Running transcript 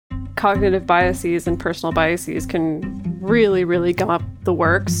cognitive biases and personal biases can really, really gum up the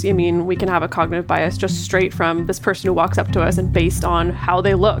works. I mean, we can have a cognitive bias just straight from this person who walks up to us and based on how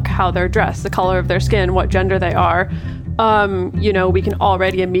they look, how they're dressed, the color of their skin, what gender they are. We can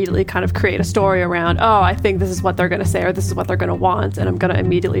already immediately kind of create a story around, oh, I think this is what they're going to say or this is what they're going to want, and I'm going to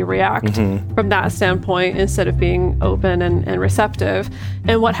immediately react from that standpoint instead of being open and receptive.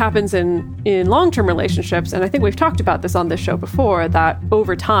 And what happens in long-term relationships, and I think we've talked about this on this show before, that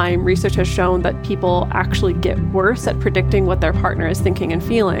over time, research has shown that people actually get worse at predicting what their partner is thinking and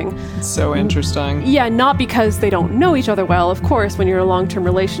feeling. So interesting. Yeah, not because they don't know each other well. Of course, when you're in a long-term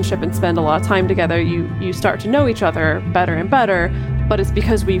relationship and spend a lot of time together, you start to know each other better and better, but it's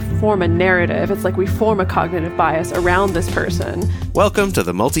because we form a narrative. It's like we form a cognitive bias around this person. Welcome to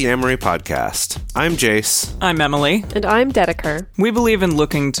the Multi-Amory Podcast. I'm Jace. I'm Emily. And I'm Dedeker. We believe in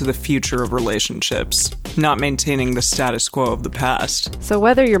looking to the future of relationships, not maintaining the status quo of the past. So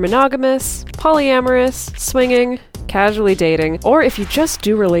whether you're monogamous, polyamorous, swinging, casually dating, or if you just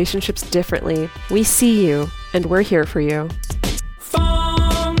do relationships differently, we see you, and we're here for you.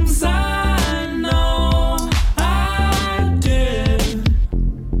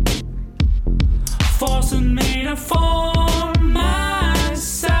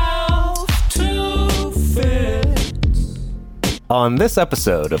 On this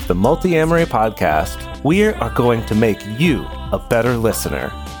episode of the Multi-Amory Podcast, we are going to make you a better listener.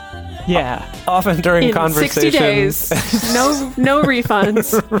 Yeah. Often during in conversations. 60 days. No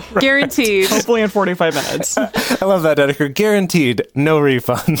refunds. Right. Guaranteed. Hopefully in 45 minutes. I love that, Dedeker. Guaranteed, no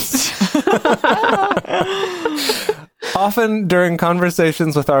refunds. Often during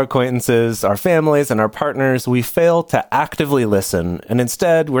conversations with our acquaintances, our families, and our partners, we fail to actively listen, and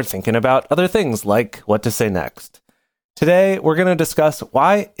instead we're thinking about other things like what to say next. Today, we're going to discuss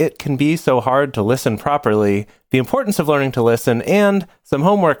why it can be so hard to listen properly, the importance of learning to listen, and some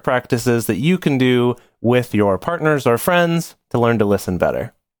homework practices that you can do with your partners or friends to learn to listen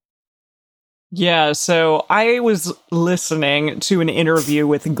better. Yeah, so I was listening to an interview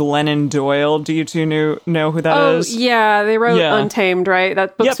with Glennon Doyle. Do you two know who that is? Oh, yeah, they wrote Untamed, right?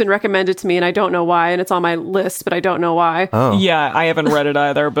 That book's been recommended to me, and I don't know why, and it's on my list, but I don't know why. Oh. Yeah, I haven't read it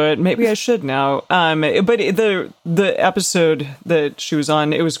either, but maybe I should now. But the episode that she was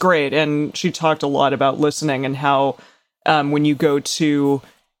on, it was great, and she talked a lot about listening and how when you go to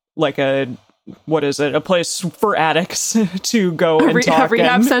like a place for addicts to go and talk. A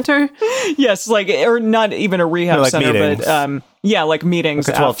rehab center? Yes, or not even a rehab center, meetings. But like meetings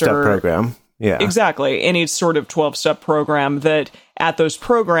like a 12-step program. Yeah. Exactly. Any sort of 12-step program that at those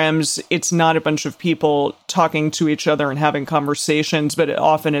programs, it's not a bunch of people talking to each other and having conversations, but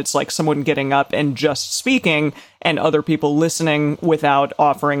often it's like someone getting up and just speaking and other people listening without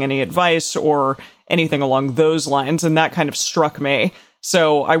offering any advice or anything along those lines. And that kind of struck me.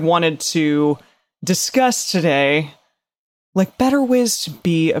 So I wanted to discuss today, better ways to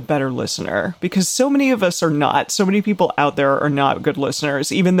be a better listener, because so many of us are not. So many people out there are not good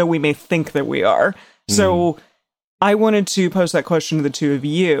listeners, even though we may think that we are. So I wanted to pose that question to the two of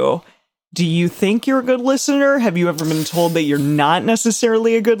you. Do you think you're a good listener? Have you ever been told that you're not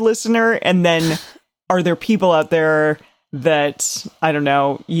necessarily a good listener? And then are there people out there that, I don't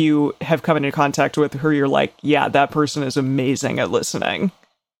know, you have come into contact with who you're like, yeah, that person is amazing at listening?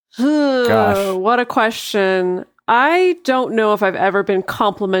 Gosh. What a question. I don't know if I've ever been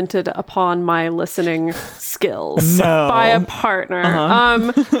complimented upon my listening skills by a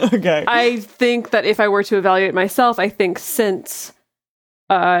partner. Okay. I think that if I were to evaluate myself, I think since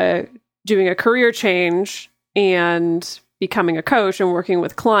doing a career change and becoming a coach and working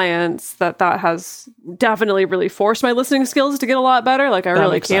with clients, that has definitely really forced my listening skills to get a lot better. I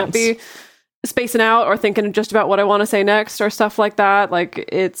really can't be spacing out or thinking just about what I want to say next or stuff like that.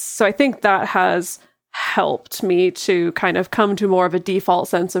 So I think that has helped me to kind of come to more of a default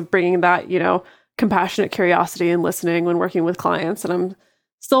sense of bringing that, compassionate curiosity and listening when working with clients. And I'm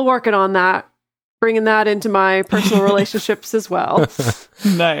still working on that, bringing that into my personal relationships as well.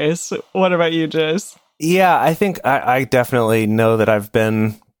 Nice. What about you, Jace? Yeah, I think I definitely know that I've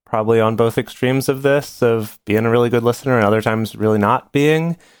been probably on both extremes of this, of being a really good listener and other times really not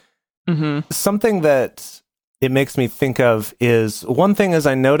being. Mm-hmm. Something that it makes me think of is, one thing is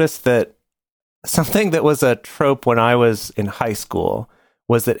I noticed that something that was a trope when I was in high school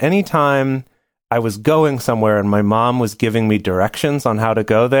was that anytime I was going somewhere and my mom was giving me directions on how to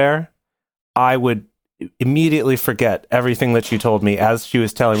go there, I would immediately forget everything that she told me as she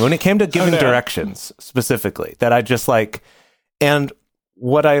was telling me. When it came to giving directions specifically, that I just and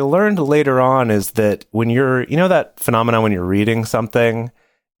what I learned later on is that when you're, that phenomenon when you're reading something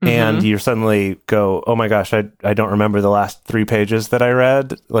and you suddenly go, oh my gosh, I don't remember the last 3 pages that I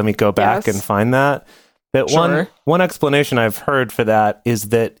read. Let me go back and find that. One explanation I've heard for that is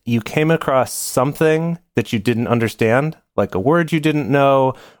that you came across something that you didn't understand, like a word you didn't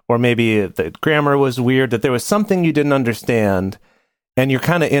know, or maybe the grammar was weird, that there was something you didn't understand, and you're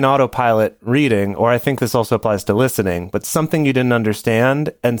kind of in autopilot reading, or I think this also applies to listening, but something you didn't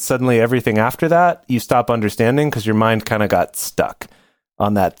understand, and suddenly everything after that, you stop understanding because your mind kind of got stuck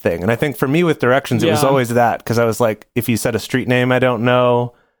on that thing. And I think for me with directions, it was always that, because I was like, if you said a street name I don't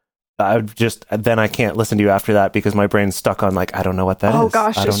know, then I can't listen to you after that because my brain's stuck on like, I don't know what that is. Oh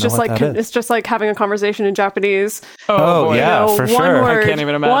gosh, it's just like having a conversation in Japanese. Oh boy. Yeah, for sure. Word, I can't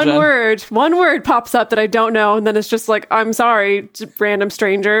even imagine. One word pops up that I don't know, and then it's just like, I'm sorry, random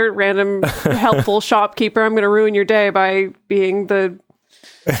stranger, random helpful shopkeeper, I'm going to ruin your day by being the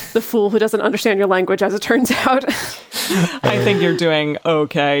fool who doesn't understand your language, as it turns out. I think you're doing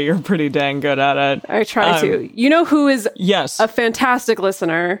okay. You're pretty dang good at it. I try to. You know who is yes, a fantastic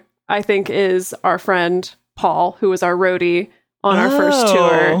listener, I think, is our friend Paul, who was our roadie on our first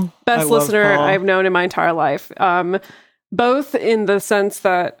tour. Best listener I've known in my entire life. Both in the sense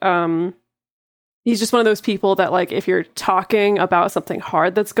that he's just one of those people that, like, if you're talking about something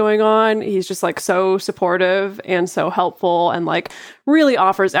hard that's going on, he's just like so supportive and so helpful, and like really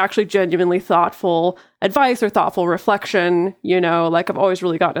offers actually genuinely thoughtful advice or thoughtful reflection. You know, like, I've always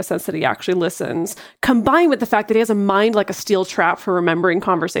really gotten a sense that he actually listens, combined with the fact that he has a mind like a steel trap for remembering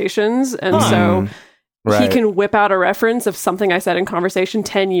conversations. And so he can whip out a reference of something I said in conversation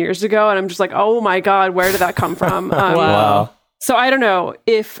 10 years ago, and I'm just like, oh my God, where did that come from? Wow. So I don't know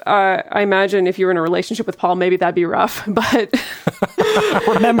if, I imagine if you were in a relationship with Paul, maybe that'd be rough, but...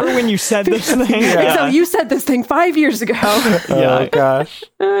 Remember when you said this thing? So you said this thing 5 years ago. Oh gosh.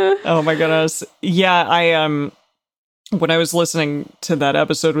 Oh my goodness. Yeah, when I was listening to that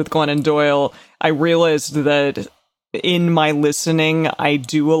episode with Glennon Doyle, I realized that in my listening, I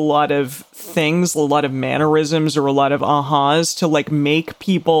do a lot of things, a lot of mannerisms, or a lot of ahas to like make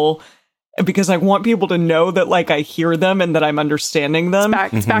people... because I want people to know that, like, I hear them and that I'm understanding them.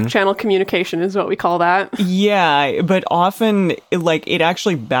 It's back channel communication is what we call that. Yeah, but often, like, it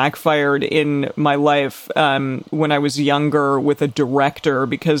actually backfired in my life when I was younger with a director,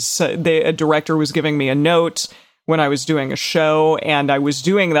 because a director was giving me a note when I was doing a show, and I was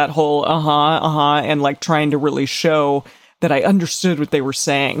doing that whole and, like, trying to really show that I understood what they were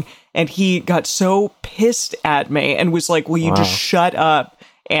saying. And he got so pissed at me and was like, will you just shut up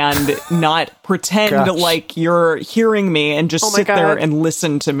and not pretend like you're hearing me and just sit there and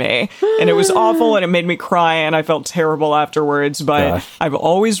listen to me. And it was awful, and it made me cry, and I felt terrible afterwards, but I've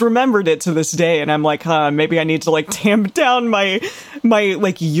always remembered it to this day. And I'm like, maybe I need to like tamp down my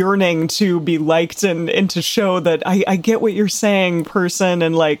like yearning to be liked and to show that I get what you're saying, person,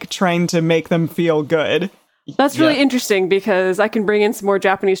 and like trying to make them feel good. That's really interesting, because I can bring in some more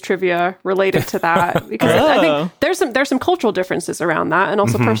Japanese trivia related to that, because I think there's some cultural differences around that, and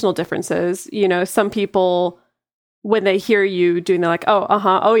also personal differences. You know, some people, when they hear you doing, they're like,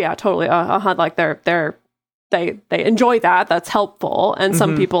 oh yeah, totally, like they enjoy that. That's helpful. And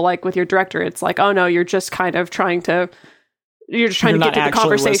some people, like with your director, it's like, oh no, you're just kind of trying to get through the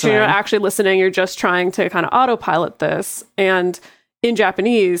conversation. Listening. You're not actually listening. You're just trying to kind of autopilot this. And in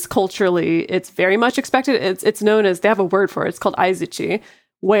Japanese, culturally, it's very much expected. It's known as, they have a word for it. It's called aizuchi,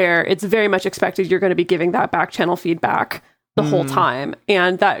 where it's very much expected you're going to be giving that back channel feedback the whole time.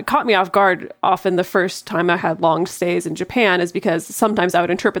 And that caught me off guard often the first time I had long stays in Japan, is because sometimes I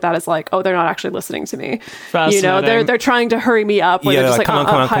would interpret that as like, oh, they're not actually listening to me. You know, they're trying to hurry me up. Where they're just like, come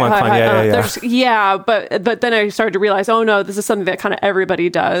on. Yeah, but then I started to realize, oh no, this is something that kind of everybody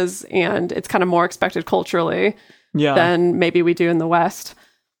does, and it's kind of more expected culturally than maybe we do in the West.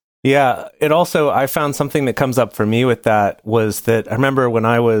 Yeah, it also, I found something that comes up for me with that was that I remember when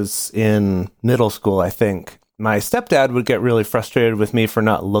I was in middle school, I think, my stepdad would get really frustrated with me for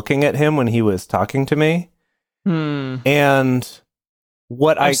not looking at him when he was talking to me. And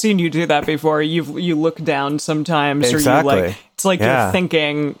what I've seen you do that before. You look down sometimes, exactly. or you like, it's like you're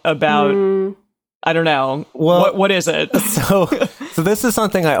thinking about, I don't know. Well, what is it? So this is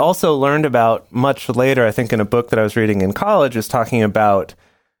something I also learned about much later, I think in a book that I was reading in college, is talking about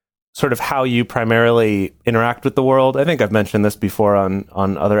sort of how you primarily interact with the world. I think I've mentioned this before on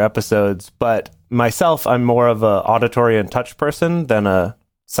other episodes, but myself, I'm more of a auditory and touch person than a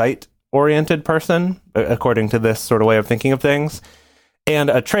sight-oriented person, according to this sort of way of thinking of things. And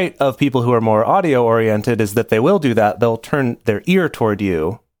a trait of people who are more audio-oriented is that they will do that. They'll turn their ear toward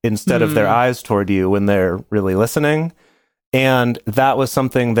you instead of their eyes toward you when they're really listening. And that was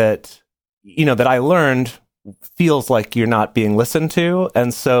something that, you know, that I learned feels like you're not being listened to.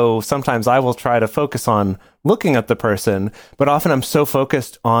 And so sometimes I will try to focus on looking at the person, but often I'm so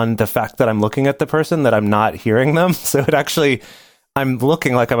focused on the fact that I'm looking at the person that I'm not hearing them. So it actually, I'm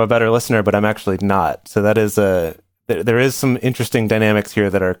looking like I'm a better listener, but I'm actually not. So that is there is some interesting dynamics here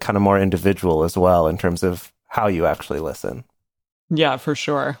that are kind of more individual as well in terms of how you actually listen. Yeah, for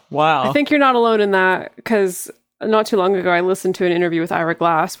sure. Wow. I think you're not alone in that, because not too long ago, I listened to an interview with Ira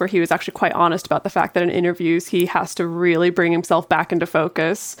Glass where he was actually quite honest about the fact that in interviews, he has to really bring himself back into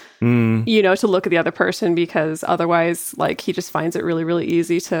focus, to look at the other person, because otherwise, like, he just finds it really, really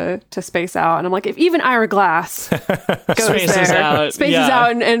easy to space out. And I'm like, if even Ira Glass goes spaces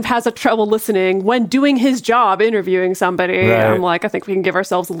out and has a trouble listening when doing his job, interviewing somebody, right. I'm like, I think we can give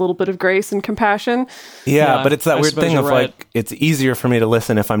ourselves a little bit of grace and compassion. Yeah, but it's that weird thing of like, it's easier for me to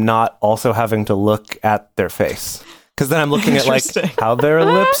listen if I'm not also having to look at their face. Because then I'm looking at like how their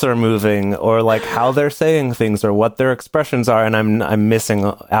lips are moving, or like how they're saying things, or what their expressions are, and I'm missing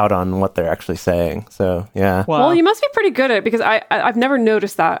out on what they're actually saying. So yeah. Wow. Well, you must be pretty good at it, because I've never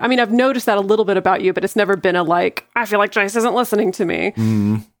noticed that. I mean, I've noticed that a little bit about you, but it's never been I feel like Joyce isn't listening to me.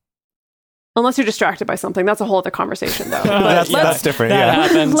 Unless you're distracted by something. That's a whole other conversation, though. That's different. That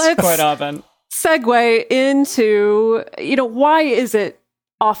happens quite often. Segue into, why is it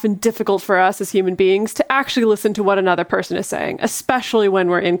often difficult for us as human beings to actually listen to what another person is saying, especially when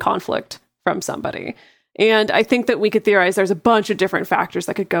we're in conflict from somebody? And I think that we could theorize there's a bunch of different factors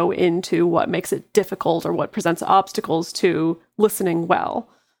that could go into what makes it difficult or what presents obstacles to listening well.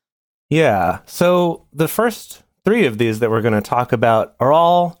 Yeah. So the first three of these that we're going to talk about are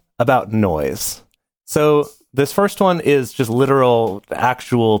all about noise. So this first one is just literal,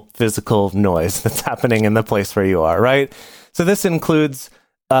 actual physical noise that's happening in the place where you are, right? So this includes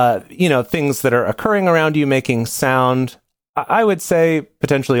things that are occurring around you, making sound. I would say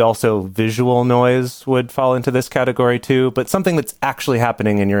potentially also visual noise would fall into this category too, but something that's actually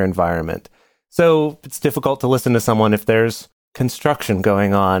happening in your environment. So it's difficult to listen to someone if there's construction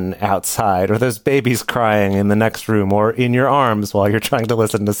going on outside, or there's babies crying in the next room, or in your arms while you're trying to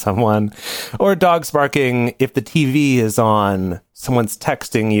listen to someone, or dogs barking if the TV is on, someone's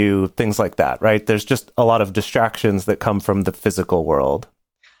texting you, things like that, right? There's just a lot of distractions that come from the physical world.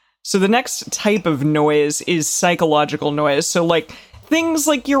 So the next type of noise is psychological noise. So like things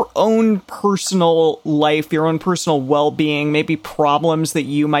like your own personal life, your own personal well-being, maybe problems that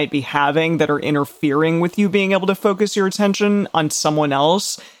you might be having that are interfering with you being able to focus your attention on someone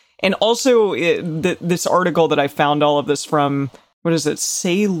else. And also this article that I found all of this from, what is it?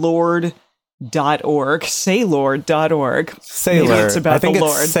 Saylord.org. Saylord.org. Sailor. It's about I think the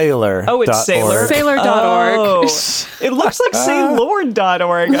it's Lord. Sailor. Oh, it's Sailor. Sailor.org. Oh, it looks like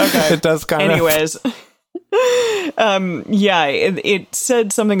Saylord.org. Okay. It does kind of. Anyways. It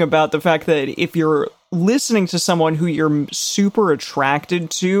said something about the fact that if you're listening to someone who you're super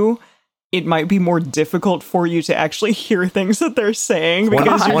attracted to, it might be more difficult for you to actually hear things that they're saying,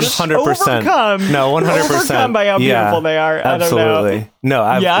 because you're just 100%. overcome by how beautiful they are. Absolutely. I don't know. No,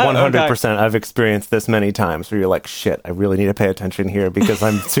 I've 100%. I've experienced this many times where you're like, shit, I really need to pay attention here because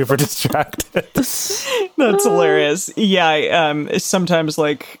I'm super distracted. That's hilarious. Yeah. Sometimes,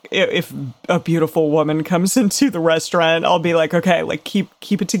 like, if a beautiful woman comes into the restaurant, I'll be like, okay, like keep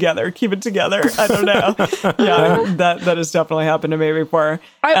it together. Keep it together. I don't know. Yeah, that has definitely happened to me before.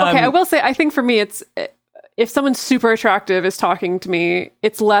 I will say, I think for me, it's if someone super attractive is talking to me,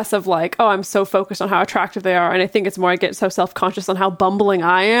 it's less of like, oh, I'm so focused on how attractive they are. And I think it's more I get so self-conscious on how bumbling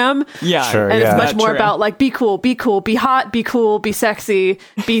I am. Yeah. Sure, and it's much That's more true. about like, be cool, be hot, be cool, be sexy,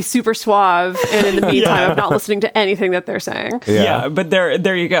 be super suave. And in the meantime, I'm not listening to anything that they're saying. Yeah, but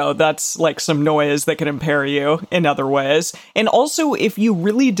there you go. That's like some noise that can impair you in other ways. And also, if you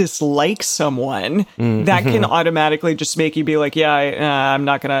really dislike someone, that can automatically just make you be like, yeah, I'm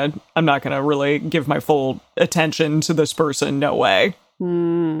not gonna really give my full attention to this person. No way.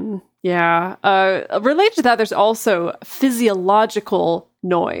 Yeah. Related to that, there's also physiological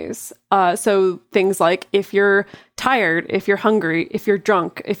noise. So things like if you're tired, if you're hungry, if you're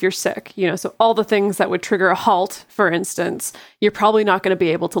drunk, if you're sick, so all the things that would trigger a halt, for instance, you're probably not going to be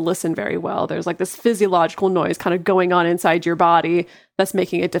able to listen very well. There's like this physiological noise kind of going on inside your body that's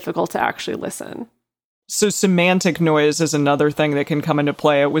making it difficult to actually listen. So semantic noise is another thing that can come into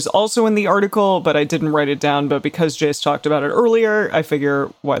play. It was also in the article, but I didn't write it down. But because Jace talked about it earlier, I figure,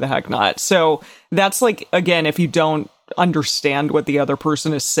 why the heck not? So that's like, again, if you don't understand what the other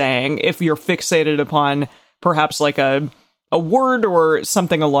person is saying, if you're fixated upon perhaps like a word or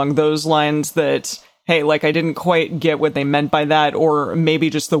something along those lines that, hey, like I didn't quite get what they meant by that, or maybe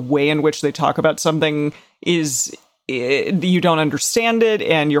just the way in which they talk about something is you don't understand it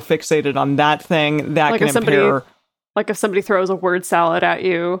and you're fixated on that thing, that can impair. Like if somebody throws a word salad at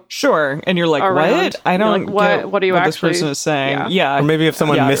you. Sure. And you're like, around, what? I don't like, what are you what actually, this person is saying. Yeah. Or maybe if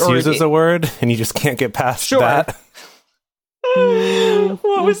someone misuses a word and you just can't get past that.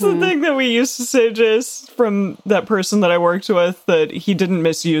 What was the thing that we used to say, Jace, from that person that I worked with, that he didn't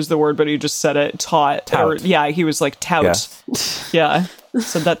misuse the word, but he just said it, tout. Or, yeah, he was like, tout. Yes. Yeah.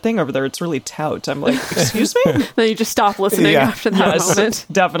 So that thing over there, it's really tout. I'm like, excuse me? Then you just stop listening after that moment.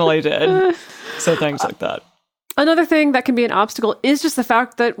 Definitely did. So things like that. Another thing that can be an obstacle is just the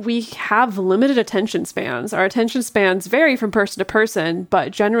fact that we have limited attention spans. Our attention spans vary from person to person,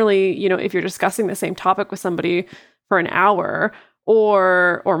 but generally, if you're discussing the same topic with somebody for an hour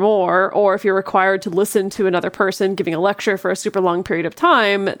or more, or if you're required to listen to another person giving a lecture for a super long period of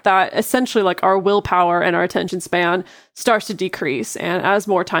time, that essentially like our willpower and our attention span starts to decrease. And as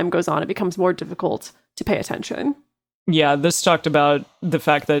more time goes on, it becomes more difficult to pay attention. Yeah, this talked about the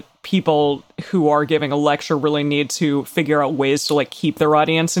fact that people who are giving a lecture really need to figure out ways to like keep their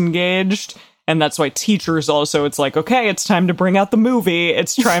audience engaged. And that's why teachers also, it's like, okay, it's time to bring out the movie.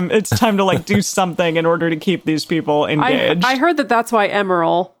 It's time to like do something in order to keep these people engaged. I heard that's why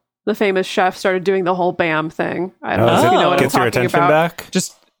Emeril, the famous chef, started doing the whole BAM thing. I don't know if you know what I'm talking about. Back?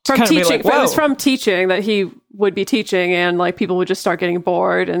 Just from teaching. It was from teaching that he would be teaching, and like people would just start getting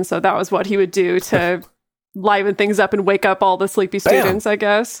bored. And so that was what he would do to liven things up and wake up all the sleepy students, I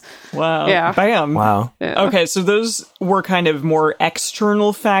guess. Wow. Yeah. Bam. Wow. Yeah. Okay, so those were kind of more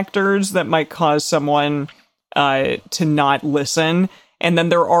external factors that might cause someone to not listen. And then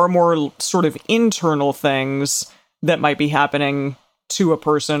there are more sort of internal things that might be happening to a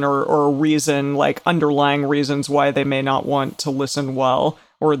person or a reason, like underlying reasons why they may not want to listen well,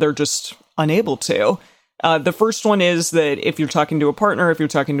 or they're just unable to. The first one is that if you're talking to a partner, if you're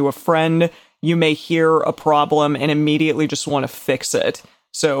talking to a friend, you may hear a problem and immediately just want to fix it.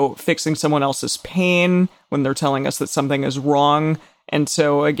 So fixing someone else's pain when they're telling us that something is wrong. And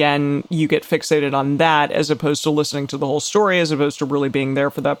so, again, you get fixated on that as opposed to listening to the whole story, as opposed to really being there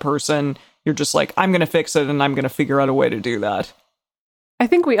for that person. You're just like, I'm going to fix it and I'm going to figure out a way to do that. I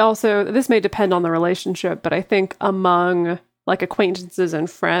think we also, this may depend on the relationship, but I think among like acquaintances and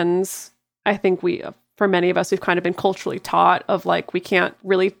friends, I think for many of us, we've kind of been culturally taught of like, we can't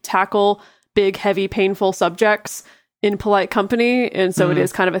really tackle big, heavy, painful subjects in polite company. And so it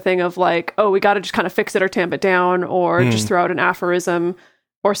is kind of a thing of like, oh, we got to just kind of fix it or tamp it down or just throw out an aphorism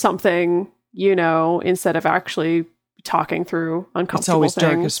or something, instead of actually talking through uncomfortable It's always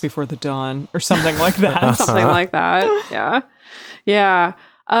things. darkest before the dawn or something like that. Something like that. Yeah.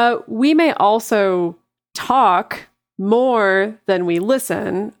 Yeah. We may also talk more than we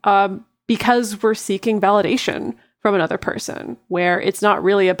listen because we're seeking validation from another person, where it's not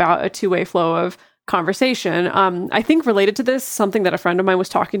really about a two-way flow of conversation. I think related to this, something that a friend of mine was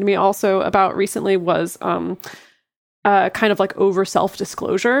talking to me also about recently was kind of like over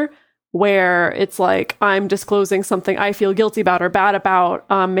self-disclosure, where it's like I'm disclosing something I feel guilty about or bad about,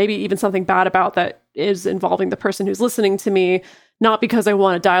 maybe even something bad about that is involving the person who's listening to me, not because I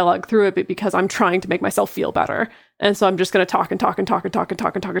want to dialogue through it, but because I'm trying to make myself feel better. And so I'm just going to talk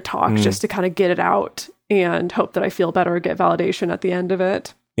just to kind of get it out and hope that I feel better or get validation at the end of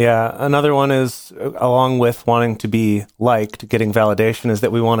it. Yeah. Another one is, along with wanting to be liked, getting validation, is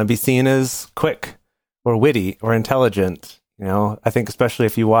that we want to be seen as quick or witty or intelligent. I think especially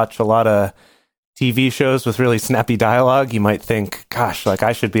if you watch a lot of TV shows with really snappy dialogue, you might think, gosh, like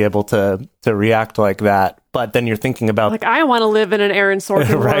I should be able to react like that. But then you're thinking about... Like, I want to live in an Aaron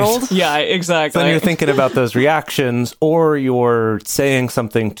Sorkin right. world. Yeah, exactly. So then you're thinking about those reactions, or you're saying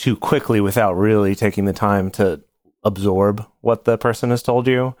something too quickly without really taking the time to absorb what the person has told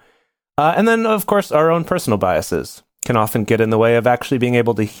you. And then, of course, our own personal biases can often get in the way of actually being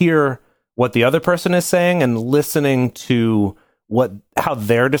able to hear what the other person is saying and listening to how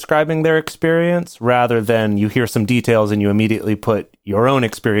they're describing their experience, rather than you hear some details and you immediately put your own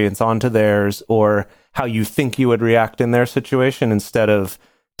experience onto theirs or how you think you would react in their situation, instead of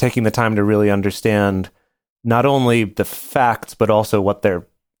taking the time to really understand not only the facts, but also what they're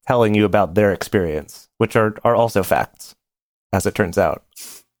telling you about their experience, which are also facts, as it turns out.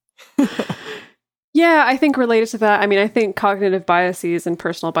 Yeah, I think related to that, I think cognitive biases and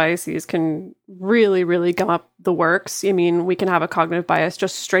personal biases can really, really gum up the works. We can have a cognitive bias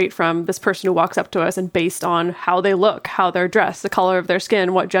just straight from this person who walks up to us and based on how they look, how they're dressed, the color of their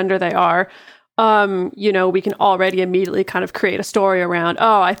skin, what gender they are. We can already immediately kind of create a story around,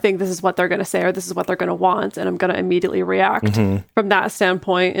 oh, I think this is what they're going to say or this is what they're going to want. And I'm going to immediately react from that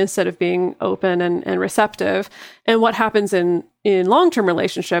standpoint instead of being open and receptive. And what happens in in long-term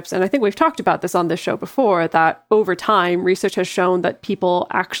relationships, and I think we've talked about this on this show before, that over time, research has shown that people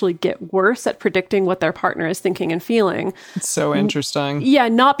actually get worse at predicting what their partner is thinking and feeling. It's so interesting. Yeah,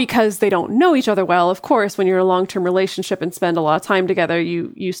 not because they don't know each other well. Of course, when you're in a long-term relationship and spend a lot of time together,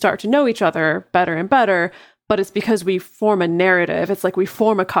 you start to know each other better and better, but it's because we form a narrative. It's like we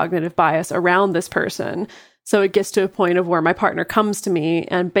form a cognitive bias around this person. So it gets to a point of where my partner comes to me,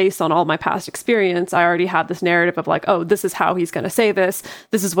 and based on all my past experience, I already have this narrative of like, oh, this is how he's going to say this.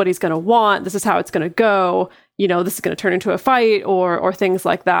 This is what he's going to want. This is how it's going to go. You know, this is going to turn into a fight or things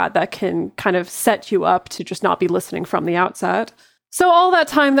like that, that can kind of set you up to just not be listening from the outset. So all that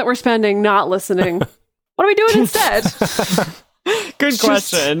time that we're spending not listening, what are we doing instead? Good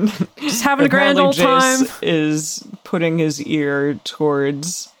question. Just having a grand old time. Is putting his ear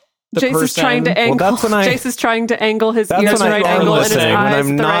towards the Jace person. is trying to angle. Well, Jace is trying to angle his ears That's the when right I am angle and his listening. When eyes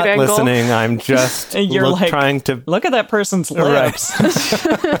I'm the not right angle. listening, I'm just And you're like, trying to... look at that person's lips.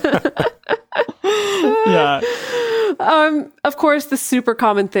 Yeah. Of course, the super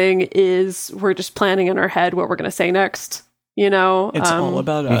common thing is we're just planning in our head what we're going to say next. You know, It's all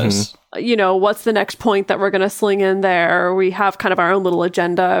about us. you know, what's the next point that we're going to sling in there? We have kind of our own little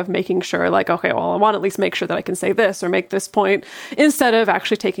agenda of making sure like, okay, well, I want to at least make sure that I can say this or make this point instead of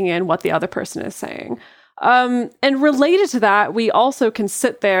actually taking in what the other person is saying. And related to that, we also can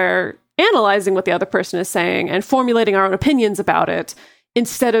sit there analyzing what the other person is saying and formulating our own opinions about it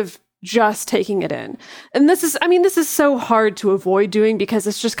instead of just taking it in. And this is so hard to avoid doing because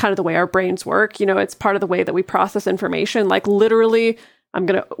it's just kind of the way our brains work. You know, it's part of the way that we process information. Like literally, I'm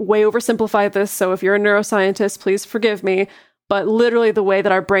going to way oversimplify this. So if you're a neuroscientist, please forgive me. But literally the way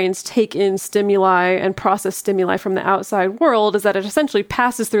that our brains take in stimuli and process stimuli from the outside world is that it essentially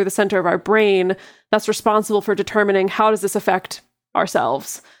passes through the center of our brain that's responsible for determining how does this affect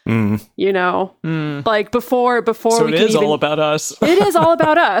ourselves. You know, like before So we it can is even, all about us. it is all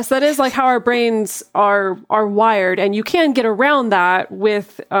about us. That is like how our brains are wired, and you can get around that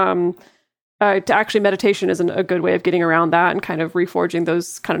with actually meditation isn't a good way of getting around that and kind of reforging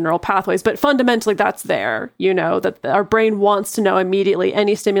those kind of neural pathways. But fundamentally, that's there. You know that our brain wants to know immediately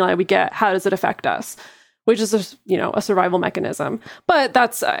any stimuli we get, how does it affect us? Which is a survival mechanism. But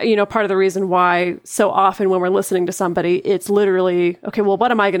that's part of the reason why so often when we're listening to somebody, it's literally, okay, well, what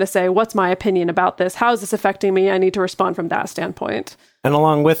am I going to say? What's my opinion about this? How is this affecting me? I need to respond from that standpoint. And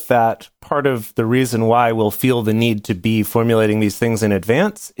along with that, part of the reason why we'll feel the need to be formulating these things in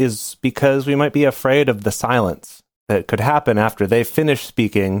advance is because we might be afraid of the silence that could happen after they finish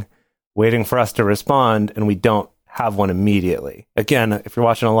speaking, waiting for us to respond, and we don't have one immediately. Again, if you're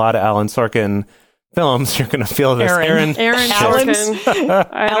watching a lot of Alan Sorkin films, you're going to feel this. Aaron Sorkin.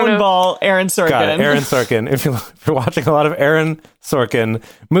 Alan Ball, Aaron Sorkin. Got it, Aaron Sorkin. If you're watching a lot of Aaron Sorkin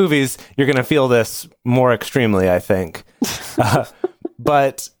movies, you're going to feel this more extremely, I think.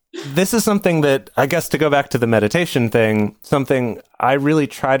 But this is something that, I guess, to go back to the meditation thing, something I really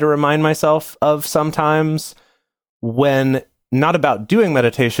try to remind myself of sometimes when, not about doing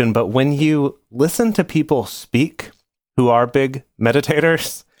meditation, but when you listen to people speak who are big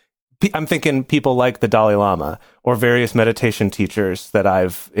meditators. I'm thinking people like the Dalai Lama or various meditation teachers that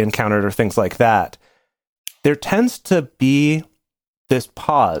I've encountered or things like that. There tends to be this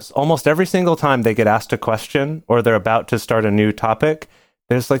pause almost every single time they get asked a question or they're about to start a new topic.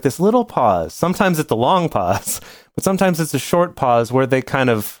 There's like this little pause. Sometimes it's a long pause, but sometimes it's a short pause where they kind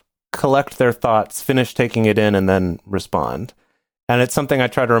of collect their thoughts, finish taking it in, and then respond. And it's something I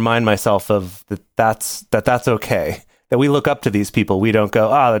try to remind myself of, that's okay. That we look up to these people. We don't go,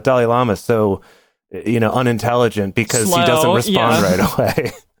 the Dalai Lama is so, unintelligent because he doesn't respond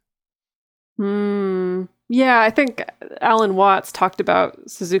right away. Yeah, I think Alan Watts talked about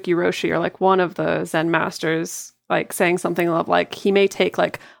Suzuki Roshi, or like one of the Zen masters, like saying something of like, he may take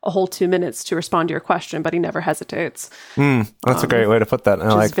like a whole 2 minutes to respond to your question, but he never hesitates. That's a great way to put that.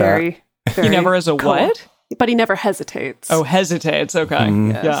 I like that. He never is a cool. What? But he never hesitates. Oh, hesitates. Okay.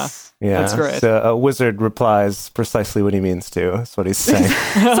 Yes. Yeah, that's great. So a wizard replies precisely what he means to. That's what he's saying.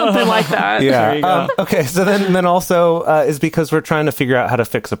 Something like that. Yeah. There you go. Okay. So then also is because we're trying to figure out how to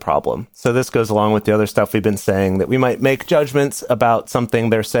fix a problem. So this goes along with the other stuff we've been saying, that we might make judgments about something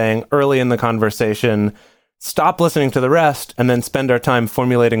they're saying early in the conversation, stop listening to the rest, and then spend our time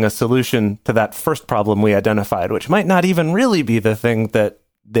formulating a solution to that first problem we identified, which might not even really be the thing that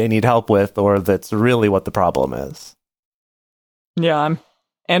they need help with, or that's really what the problem is. Yeah.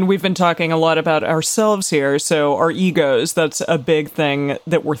 And we've been talking a lot about ourselves here. So our egos, that's a big thing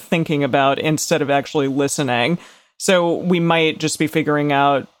that we're thinking about instead of actually listening. So we might just be figuring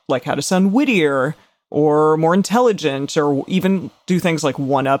out like how to sound wittier or more intelligent, or even do things like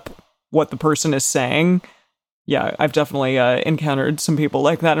one up what the person is saying. Yeah, I've definitely encountered some people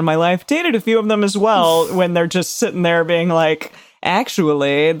like that in my life. Dated a few of them as well when they're just sitting there being like,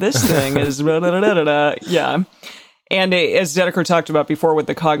 actually, this thing is yeah. And as Dedeker talked about before with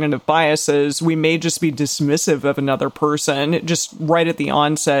the cognitive biases, we may just be dismissive of another person just right at the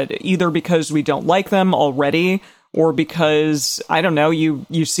onset, either because we don't like them already or because, I don't know, you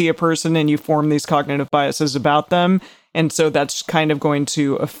see a person and you form these cognitive biases about them. And so that's kind of going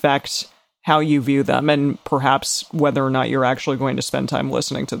to affect how you view them and perhaps whether or not you're actually going to spend time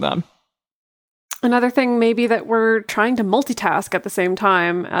listening to them. Another thing may be that we're trying to multitask at the same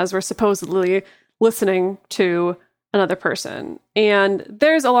time as we're supposedly listening to another person. And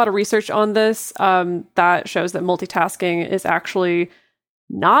there's a lot of research on this that shows that multitasking is actually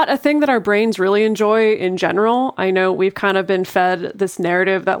not a thing that our brains really enjoy in general. I know we've kind of been fed this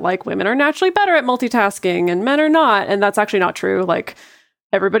narrative that like women are naturally better at multitasking and men are not. And that's actually not true. Like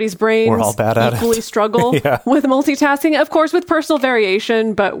everybody's brains We're all bad at equally it. struggle Yeah. with multitasking, of course, with personal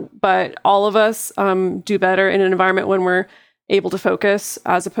variation, but all of us do better in an environment when we're able to focus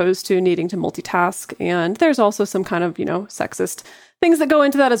as opposed to needing to multitask. And there's also some kind of, sexist things that go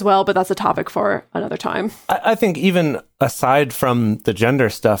into that as well, but that's a topic for another time. I think even aside from the gender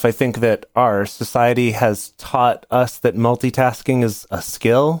stuff, I think that our society has taught us that multitasking is a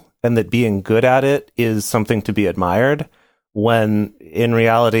skill and that being good at it is something to be admired, when in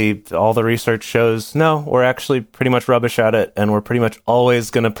reality, all the research shows, no, we're actually pretty much rubbish at it, and we're pretty much always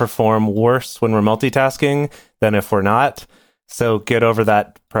going to perform worse when we're multitasking than if we're not. So get over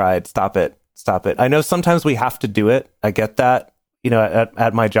that pride. Stop it. I know sometimes we have to do it. I get that.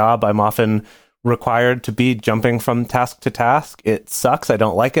 At my job, I'm often required to be jumping from task to task. It sucks. I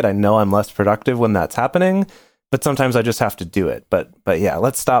don't like it. I know I'm less productive when that's happening, but sometimes I just have to do it. But yeah,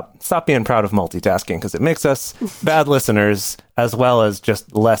 let's stop being proud of multitasking, because it makes us bad listeners as well as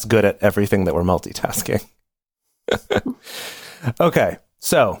just less good at everything that we're multitasking. Okay,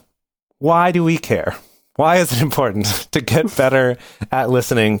 so why do we care? Why is it important to get better at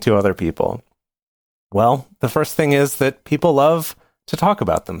listening to other people? Well, the first thing is that people love to talk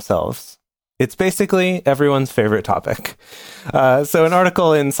about themselves. It's basically everyone's favorite topic. So an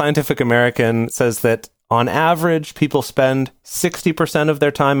article in Scientific American says that on average, people spend 60% of their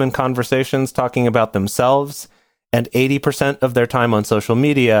time in conversations talking about themselves and 80% of their time on social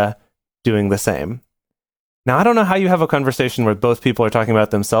media doing the same. Now, I don't know how you have a conversation where both people are talking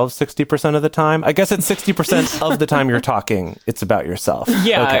about themselves 60% of the time. I guess it's 60% of the time you're talking, it's about yourself.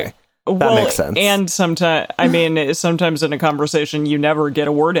 Yeah. Okay. That makes sense. And sometimes in a conversation, you never get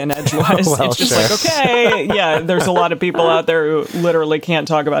a word in edgewise. Well, it's just sure. like, okay, yeah, there's a lot of people out there who literally can't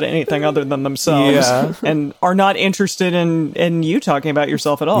talk about anything other than themselves and are not interested in you talking about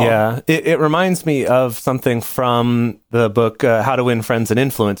yourself at all. Yeah, it reminds me of something from the book, How to Win Friends and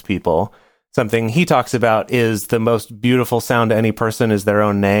Influence People. Something he talks about is the most beautiful sound to any person is their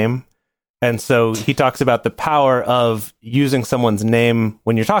own name. And so he talks about the power of using someone's name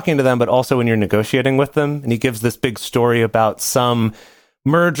when you're talking to them, but also when you're negotiating with them. And he gives this big story about some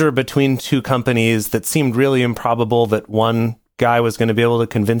merger between two companies that seemed really improbable, that one guy was going to be able to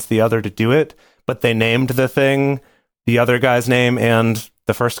convince the other to do it, but they named the thing the other guy's name and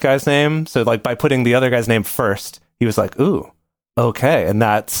the first guy's name. So like by putting the other guy's name first, he was like, ooh, okay. And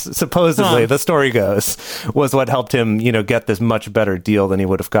that's supposedly, the story goes, was what helped him, get this much better deal than he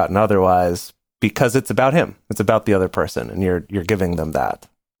would have gotten otherwise, because it's about him. It's about the other person, and you're giving them that,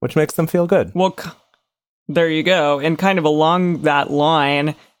 which makes them feel good. Well, there you go. And kind of along that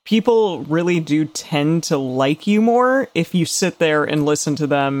line, people really do tend to like you more if you sit there and listen to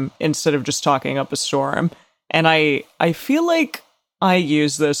them instead of just talking up a storm. And I feel like I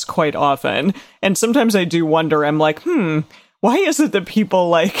use this quite often. And sometimes I do wonder, I'm like, why is it that people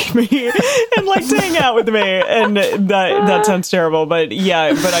like me and like to hang out with me? And that sounds terrible. But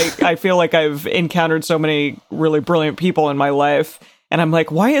yeah, I feel like I've encountered so many really brilliant people in my life. And I'm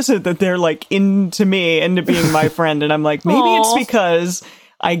like, why is it that they're like into me, into being my friend? And I'm like, maybe it's because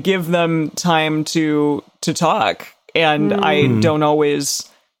I give them time to talk, and I don't always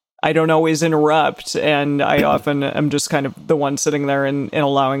interrupt, and I often am just kind of the one sitting there and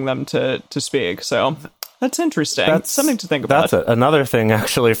allowing them to speak. So that's interesting. That's something to think about. That's another thing,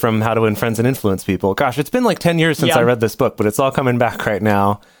 actually, from How to Win Friends and Influence People. Gosh, it's been like 10 years since I read this book, but it's all coming back right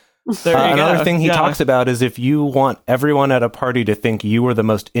now. Another thing he talks about is if you want everyone at a party to think you were the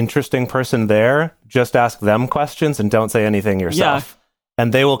most interesting person there, just ask them questions and don't say anything yourself. Yeah.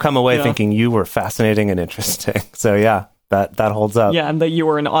 And they will come away thinking you were fascinating and interesting. So yeah, that holds up. Yeah, and that you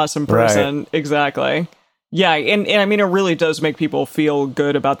were an awesome person. Right. Exactly. Yeah, and I mean, it really does make people feel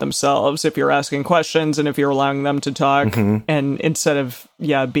good about themselves if you're asking questions and if you're allowing them to talk, and instead of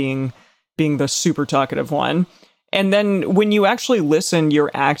being being the super talkative one. And then when you actually listen,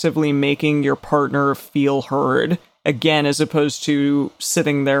 you're actively making your partner feel heard, again, as opposed to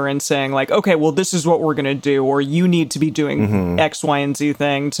sitting there and saying like, okay, well, this is what we're going to do, or you need to be doing X, Y, and Z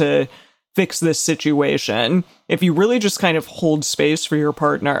thing to fix this situation. If you really just kind of hold space for your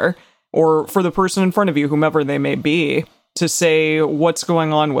partner or for the person in front of you, whomever they may be, to say what's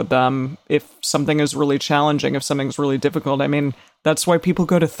going on with them, if something is really challenging, if something's really difficult. I mean, that's why people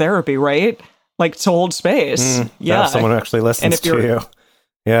go to therapy, right? Like, to hold space. Yeah. Someone actually listens to you.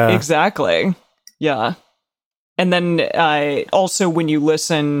 Yeah. Exactly. Yeah. And then also when you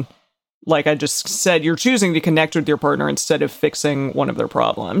listen, like I just said, you're choosing to connect with your partner instead of fixing one of their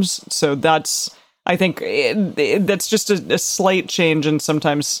problems. So I think that's just a slight change in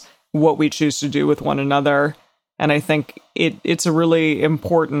sometimes what we choose to do with one another. And I think it's a really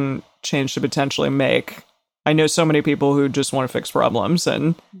important change to potentially make. I know so many people who just want to fix problems,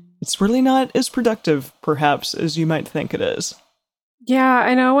 and it's really not as productive, perhaps, as you might think it is. Yeah,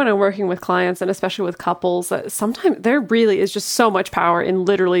 I know when I'm working with clients, and especially with couples, that sometimes there really is just so much power in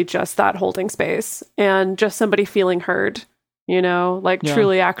literally just that holding space and just somebody feeling heard,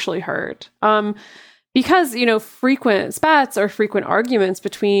 truly actually heard. Because, frequent spats or frequent arguments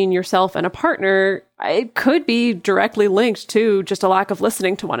between yourself and a partner, it could be directly linked to just a lack of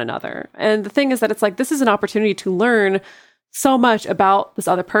listening to one another. And the thing is that it's like, this is an opportunity to learn so much about this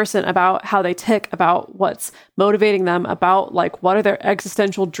other person, about how they tick, about what's motivating them, about like, what are their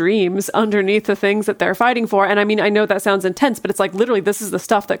existential dreams underneath the things that they're fighting for. And I mean, I know that sounds intense, but it's like, literally, this is the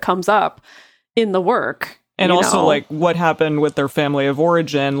stuff that comes up in the work. And also, like, what happened with their family of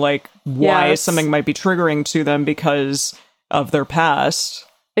origin, like, why something might be triggering to them because of their past.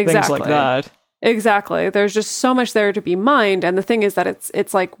 Exactly. Things like that. Exactly. There's just so much there to be mined. And the thing is that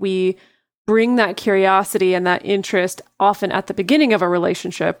it's like we bring that curiosity and that interest often at the beginning of a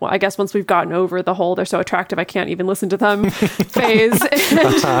relationship. Well, I guess once we've gotten over the whole, they're so attractive, I can't even listen to them phase.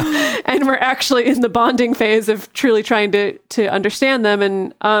 And we're actually in the bonding phase of truly trying to understand them.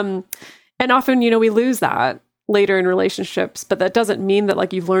 And often, we lose that later in relationships, but that doesn't mean that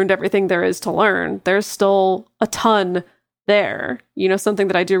like you've learned everything there is to learn. There's still a ton there. Something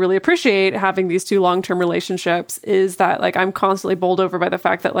that I do really appreciate having these two long-term relationships is that like I'm constantly bowled over by the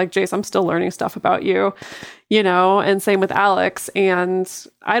fact that like, Jace, I'm still learning stuff about you, and same with Alex. And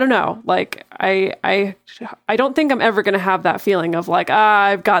I don't know, like I don't think I'm ever going to have that feeling of like,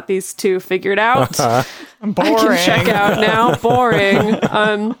 I've got these two figured out. Boring. I can check out now. Boring.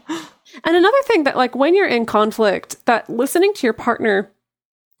 And another thing that like when you're in conflict, that listening to your partner,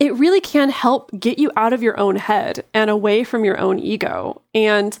 it really can help get you out of your own head and away from your own ego.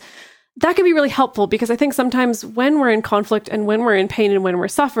 And that can be really helpful because I think sometimes when we're in conflict and when we're in pain and when we're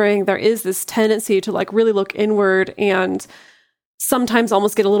suffering, there is this tendency to like really look inward and sometimes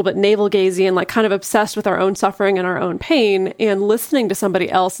almost get a little bit navel-gazing and like kind of obsessed with our own suffering and our own pain. And listening to somebody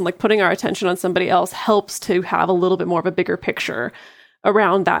else and like putting our attention on somebody else helps to have a little bit more of a bigger picture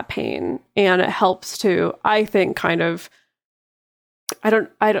around that pain. And it helps to, I think, kind of, I don't,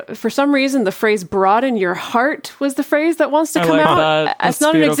 for some reason, the phrase broaden your heart was the phrase that wants to come out. It's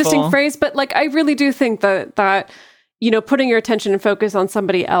not beautiful. An existing phrase, but like, I really do think that, putting your attention and focus on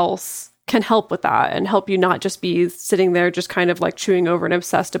somebody else can help with that and help you not just be sitting there, just kind of like chewing over and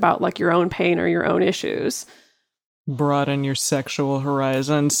obsessed about like your own pain or your own issues. Broaden your sexual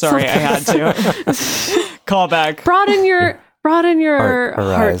horizon. Sorry, I had to call back. Broaden your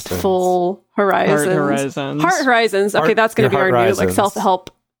heartful horizons. Heart horizons. Okay, that's going to be our new like self-help.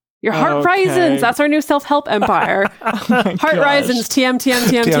 Your heart horizons. That's our new self-help empire. Heart horizons. TM.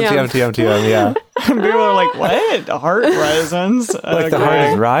 Yeah. People are like, what? Heart horizons? Like the heart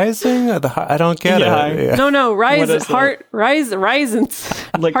is rising? I don't get it. Yeah. No. Heart horizons.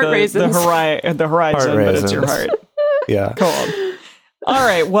 Like heart raisins. The horizon, but it's your heart. Yeah. Cool. All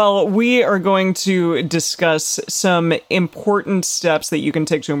right. Well, we are going to discuss some important steps that you can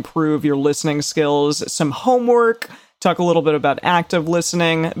take to improve your listening skills, some homework, talk a little bit about active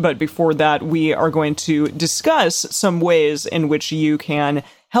listening. But before that, we are going to discuss some ways in which you can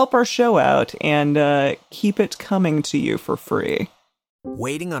help our show out and keep it coming to you for free.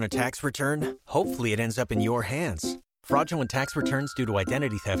 Waiting on a tax return? Hopefully it ends up in your hands. Fraudulent tax returns due to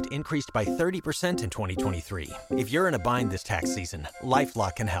identity theft increased by 30% in 2023. If you're in a bind this tax season,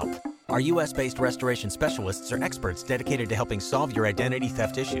 LifeLock can help. Our U.S.-based restoration specialists are experts dedicated to helping solve your identity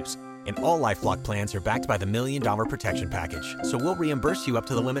theft issues. And all LifeLock plans are backed by the $1 Million Protection Package. So we'll reimburse you up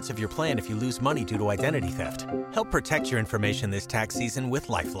to the limits of your plan if you lose money due to identity theft. Help protect your information this tax season with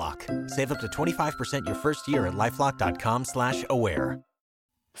LifeLock. Save up to 25% your first year at LifeLock.com/aware.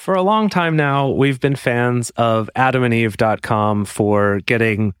 For a long time now, we've been fans of adamandeve.com for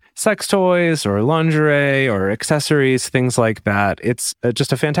getting sex toys or lingerie or accessories, things like that. It's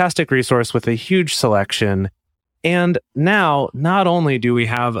just a fantastic resource with a huge selection. And now, not only do we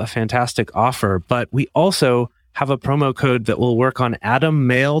have a fantastic offer, but we also have a promo code that will work on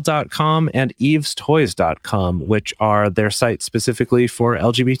adammail.com and evestoys.com, which are their sites specifically for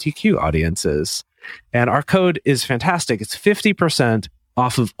LGBTQ audiences. And our code is fantastic. It's 50%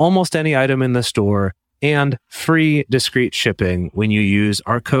 off of almost any item in the store and free discreet shipping when you use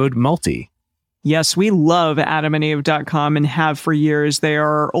our code MULTI. Yes, we love adamandeve.com and have for years. They are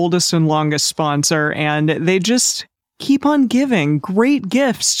our oldest and longest sponsor, and they just keep on giving great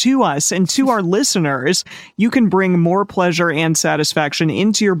gifts to us and to our listeners. You can bring more pleasure and satisfaction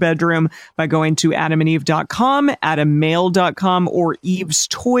into your bedroom by going to adamandeve.com, adammail.com, or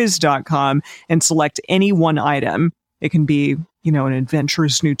evestoys.com and select any one item. It can be, an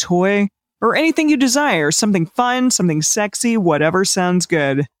adventurous new toy or anything you desire, something fun, something sexy, whatever sounds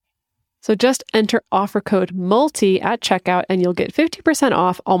good. So just enter offer code MULTI at checkout and you'll get 50%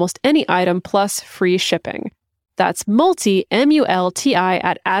 off almost any item plus free shipping. That's MULTI, M-U-L-T-I,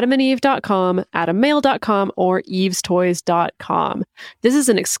 at adamandeve.com, adammail.com, or evestoys.com. This is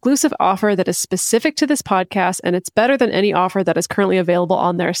an exclusive offer that is specific to this podcast, and it's better than any offer that is currently available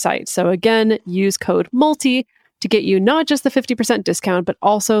on their site. So again, use code MULTI to get you not just the 50% discount, but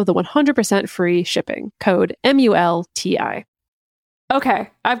also the 100% free shipping. Code MULTI. Okay,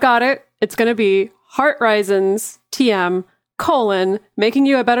 I've got it. It's going to be Heart Risens TM : making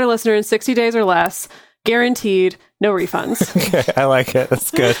you a better listener in 60 days or less. Guaranteed, no refunds. Okay, I like it.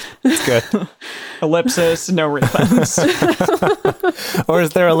 That's good. That's good. Ellipsis, no refunds. Or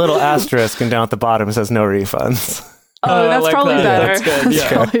is there a little asterisk and down at the bottom says no refunds? Oh, that's like probably that. better. That's good. Yeah.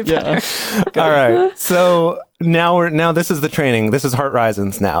 Probably better. All right. So now this is the training. This is Heart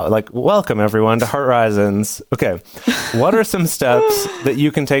Risens now. Welcome everyone to Heart Risens. Okay. What are some steps that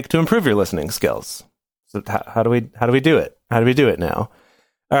you can take to improve your listening skills? So how do we do it? How do we do it now?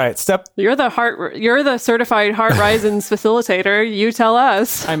 All right, You're the certified Heart Risens facilitator. You tell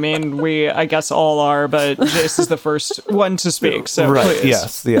us. I mean, I guess all are, but Jace is the first one to speak. So right,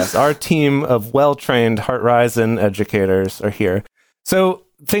 please. yes. Our team of well-trained Heart Risen educators are here. So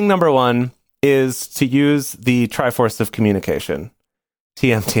thing number one is to use the Triforce of communication.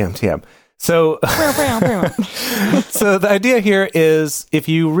 TM. So, so the idea here is if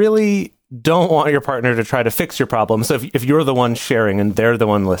you really don't want your partner to try to fix your problem. So if you're the one sharing and they're the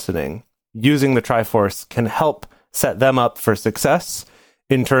one listening, using the Triforce can help set them up for success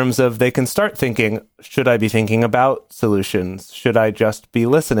in terms of they can start thinking, should I be thinking about solutions? Should I just be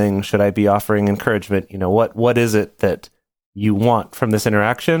listening? Should I be offering encouragement? What is it that you want from this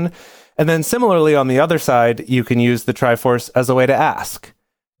interaction? And then similarly, on the other side, you can use the Triforce as a way to ask.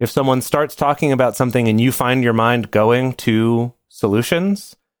 If someone starts talking about something and you find your mind going to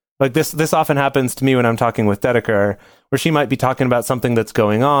solutions, like this often happens to me when I'm talking with Dedeker, where she might be talking about something that's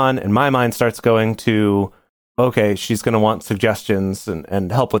going on, and my mind starts going to, okay, she's going to want suggestions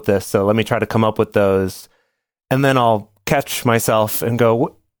and help with this, so let me try to come up with those. And then I'll catch myself and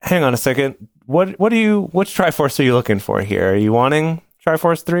go, hang on a second, which Triforce are you looking for here? Are you wanting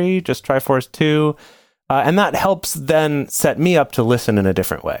Triforce 3, just Triforce 2? And that helps then set me up to listen in a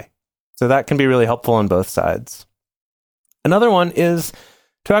different way. So that can be really helpful on both sides. Another one is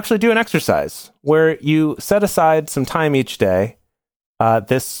to actually do an exercise where you set aside some time each day.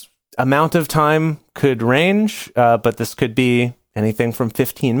 This amount of time could range, but this could be anything from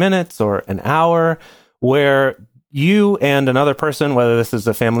 15 minutes or an hour, where you and another person, whether this is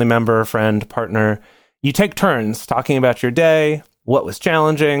a family member, friend, partner, you take turns talking about your day, what was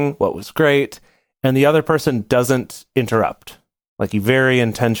challenging, what was great, and the other person doesn't interrupt. Like you very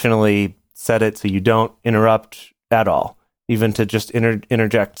intentionally set it so you don't interrupt at all. Even to just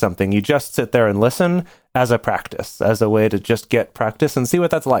interject something. You just sit there and listen as a practice, as a way to just get practice and see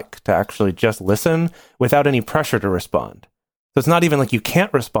what that's like, to actually just listen without any pressure to respond. So it's not even like you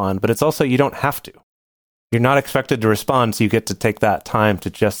can't respond, but it's also you don't have to. You're not expected to respond, so you get to take that time to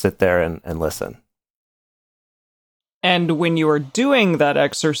just sit there and listen. And when you are doing that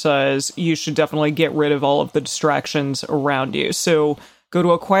exercise, you should definitely get rid of all of the distractions around you. So go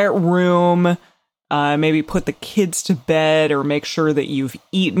to a quiet room, maybe put the kids to bed, or make sure that you've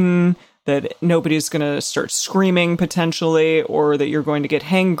eaten, that nobody's going to start screaming potentially, or that you're going to get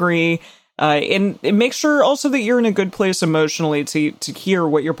hangry. And make sure also that you're in a good place emotionally to hear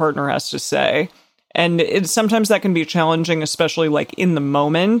what your partner has to say. And sometimes that can be challenging, especially like in the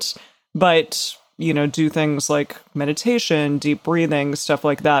moment. But, do things like meditation, deep breathing, stuff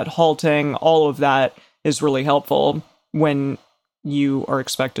like that, halting, all of that is really helpful when you are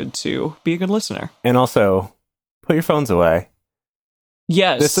expected to be a good listener. And also, put your phones away.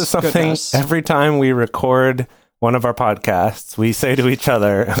 Yes. This is something every time we record one of our podcasts, we say to each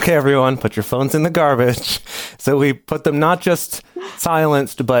other, okay, everyone, put your phones in the garbage. So we put them not just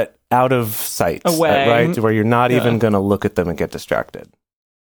silenced, but out of sight. Away. Right? Where you're not even going to look at them and get distracted.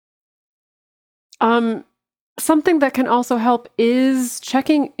 Something that can also help is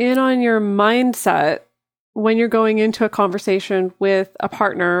checking in on your mindset when you're going into a conversation with a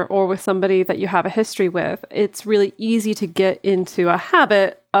partner or with somebody that you have a history with. It's really easy to get into a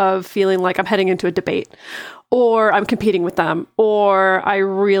habit of feeling like I'm heading into a debate, or I'm competing with them, or I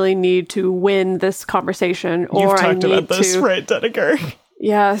really need to win this conversation, or You've talked I need about this, to, right, Dedeker?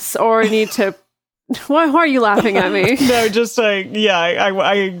 Yes, or I need to. Why are you laughing at me? No, just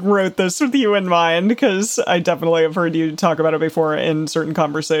I wrote this with you in mind because I definitely have heard you talk about it before in certain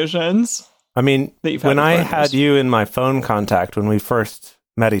conversations. I mean, when I had you in my phone contact when we first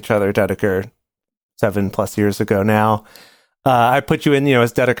met each other, Dedeker, 7+ years ago now, I put you in,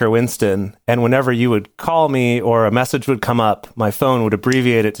 as Dedeker Winston, and whenever you would call me or a message would come up, my phone would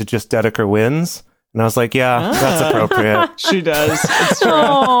abbreviate it to just Dedeker Wins. And I was like, yeah, that's appropriate. She does. It's true.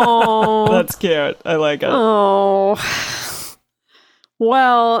 Oh, that's cute. I like it. Oh.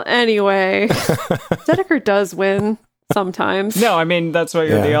 Well, anyway, Dedeker does win sometimes. No, I mean, that's why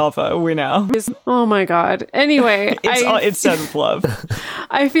you're the alpha. We know. Oh my God. Anyway, it's self-love.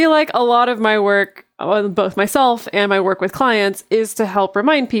 I feel like a lot of my work, both myself and my work with clients, is to help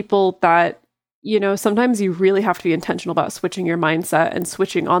remind people that, sometimes you really have to be intentional about switching your mindset and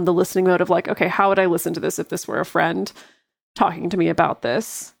switching on the listening mode of like, okay, how would I listen to this if this were a friend talking to me about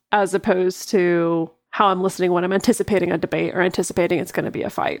this, as opposed to how I'm listening when I'm anticipating a debate or anticipating it's going to be a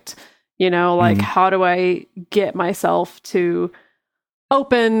fight. How do I get myself to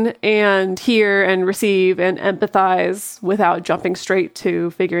open and hear and receive and empathize without jumping straight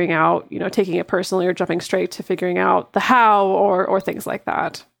to figuring out, taking it personally, or jumping straight to figuring out the how or things like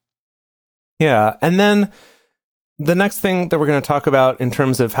that. Yeah. And then the next thing that we're going to talk about in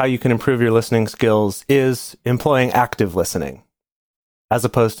terms of how you can improve your listening skills is employing active listening as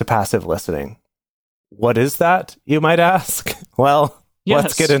opposed to passive listening. What is that, you might ask? Well,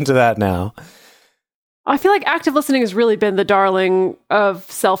 let's get into that now. I feel like active listening has really been the darling of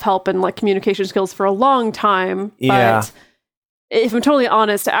self-help and like communication skills for a long time. Yeah. But if I'm totally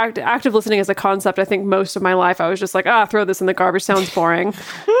honest, active listening as a concept, I think most of my life I was just like, throw this in the garbage. Sounds boring.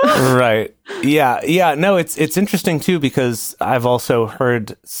 Right. Yeah. Yeah. No, it's interesting too, because I've also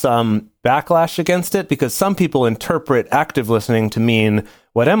heard some backlash against it, because some people interpret active listening to mean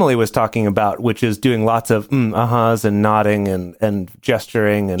what Emily was talking about, which is doing lots of uh-hs and nodding and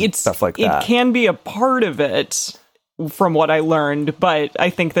gesturing and stuff like that. It can be a part of it from what I learned, but I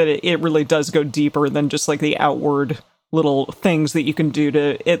think that it really does go deeper than just like the outward little things that you can do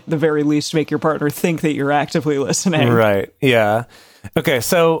to, at the very least, make your partner think that you're actively listening. Right. Yeah. Okay.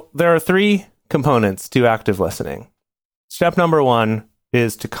 So there are 3 components to active listening. Step number 1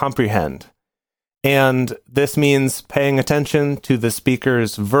 is to comprehend. And this means paying attention to the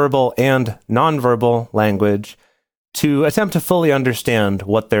speaker's verbal and nonverbal language to attempt to fully understand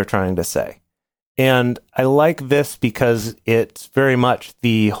what they're trying to say. And I like this because it's very much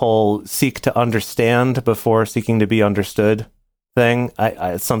the whole seek to understand before seeking to be understood thing.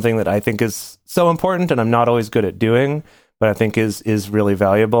 It's something that I think is so important, and I'm not always good at doing, but I think is really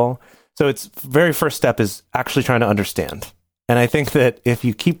valuable. So its very first step is actually trying to understand. And I think that if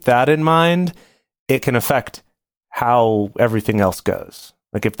you keep that in mind, it can affect how everything else goes.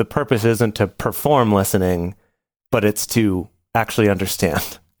 Like if the purpose isn't to perform listening, but it's to actually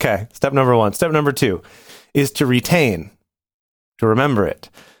understand. Okay, step number 1. Step number 2 is to retain, to remember it.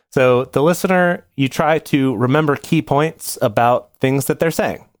 So the listener, you try to remember key points about things that they're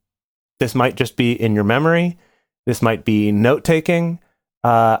saying. This might just be in your memory. This might be note-taking.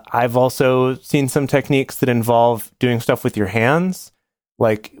 I've also seen some techniques that involve doing stuff with your hands.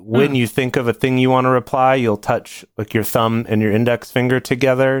 Like when you think of a thing you want to reply, you'll touch like your thumb and your index finger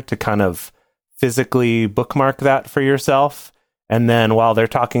together to kind of physically bookmark that for yourself. And then while they're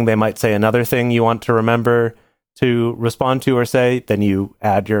talking, they might say another thing you want to remember to respond to or say. Then you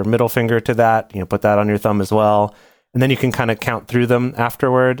add your middle finger to that, put that on your thumb as well. And then you can kind of count through them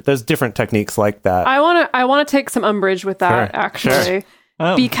afterward. There's different techniques like that. I want to take some umbrage with that, actually.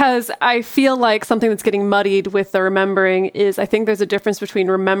 Sure. Because I feel like something that's getting muddied with the remembering is, I think there's a difference between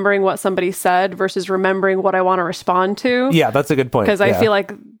remembering what somebody said versus remembering what I want to respond to. Yeah, that's a good point. Because I feel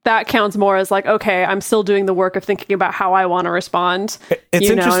like that counts more as like, okay, I'm still doing the work of thinking about how I want to respond. It's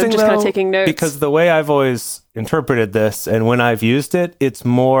interesting, just kind of taking notes. Because the way I've always interpreted this, and when I've used it, it's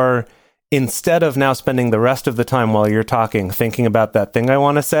more instead of now spending the rest of the time while you're talking thinking about that thing I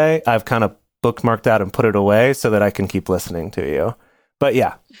want to say, I've kind of bookmarked that and put it away so that I can keep listening to you. But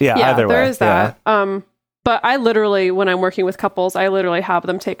yeah, either way. There is that. But I literally, when I'm working with couples, I literally have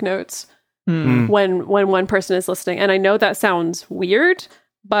them take notes when one person is listening. And I know that sounds weird,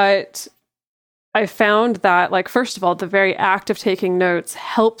 but I found that, like, first of all, the very act of taking notes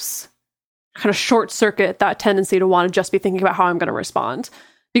helps kind of short circuit that tendency to want to just be thinking about how I'm going to respond.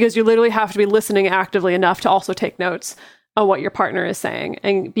 Because you literally have to be listening actively enough to also take notes on what your partner is saying.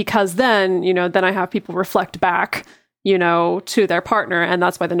 And because then, then I have people reflect back, to their partner. And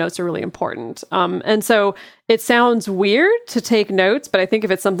that's why the notes are really important. And so it sounds weird to take notes, but I think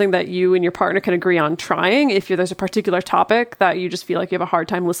if it's something that you and your partner can agree on trying, if there's a particular topic that you just feel like you have a hard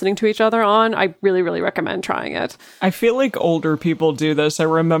time listening to each other on, I really, really recommend trying it. I feel like older people do this. I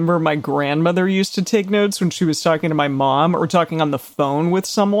remember my grandmother used to take notes when she was talking to my mom or talking on the phone with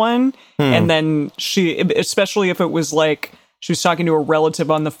someone. And then she, especially if it was like, she was talking to a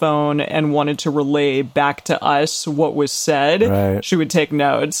relative on the phone and wanted to relay back to us what was said. Right. She would take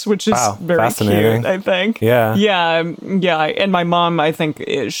notes, which is very cute, I think. Yeah. And my mom, I think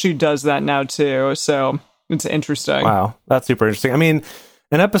she does that now too. So it's interesting. Wow. That's super interesting. I mean,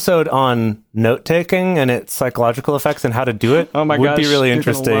 an episode on note-taking and its psychological effects and how to do it would be really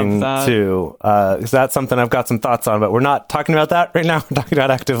interesting too. Because that's something I've got some thoughts on, but we're not talking about that right now. We're talking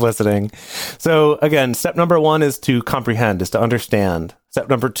about active listening. So again, step number 1 is to comprehend, is to understand. Step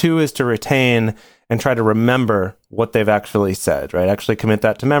number 2 is to retain and try to remember what they've actually said, right? Actually commit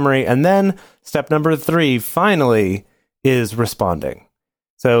that to memory. And then step number 3, finally, is responding.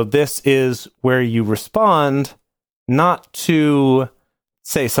 So this is where you respond not to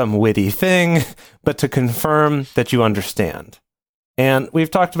say some witty thing, but to confirm that you understand. And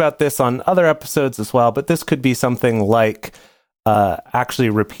we've talked about this on other episodes as well, but this could be something like actually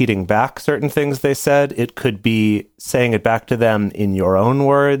repeating back certain things they said. It could be saying it back to them in your own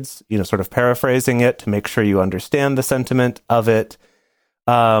words, sort of paraphrasing it to make sure you understand the sentiment of it.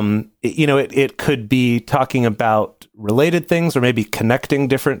 It could be talking about related things or maybe connecting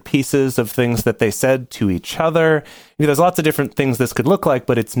different pieces of things that they said to each other. There's lots of different things this could look like,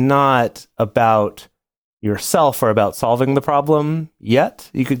 but it's not about yourself or about solving the problem yet.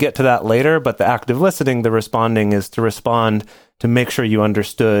 You could get to that later, but the active listening, the responding, is to respond to make sure you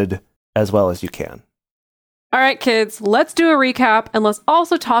understood as well as you can. All right, kids, let's do a recap, and let's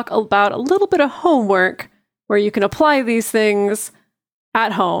also talk about a little bit of homework where you can apply these things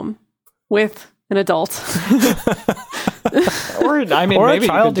at home with an adult. Or maybe a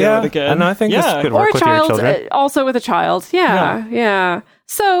child, you could do it again. And I think this could work with your children. Also with a child. Yeah.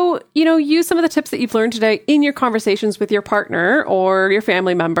 So, use some of the tips that you've learned today in your conversations with your partner or your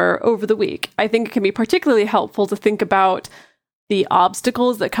family member over the week. I think it can be particularly helpful to think about the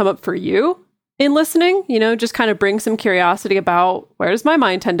obstacles that come up for you in listening. Just kind of bring some curiosity about, where does my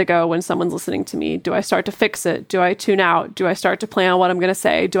mind tend to go when someone's listening to me? Do I start to fix it? Do I tune out? Do I start to plan on what I'm going to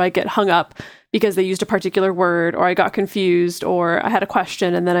say? Do I get hung up because they used a particular word, or I got confused, or I had a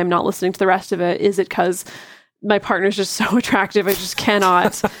question and then I'm not listening to the rest of it? Is it because my partner's just so attractive? I just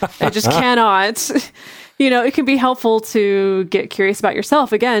cannot. It can be helpful to get curious about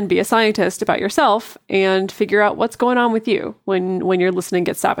yourself. Again, be a scientist about yourself and figure out what's going on with you when your listening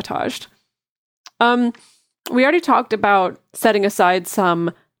gets sabotaged. We already talked about setting aside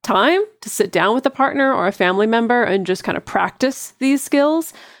some time to sit down with a partner or a family member and just kind of practice these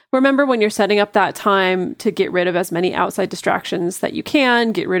skills. Remember, when you're setting up that time to get rid of as many outside distractions that you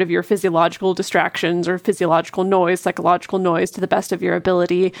can, get rid of your physiological distractions or physiological noise, psychological noise to the best of your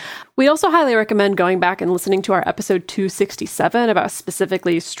ability. We also highly recommend going back and listening to our episode 267 about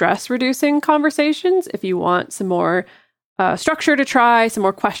specifically stress-reducing conversations if you want some more structure to try, some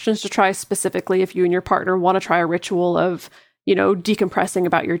more questions to try specifically if you and your partner want to try a ritual of, decompressing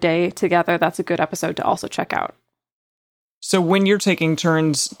about your day together. That's a good episode to also check out. So when you're taking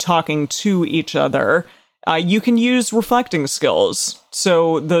turns talking to each other, you can use reflecting skills.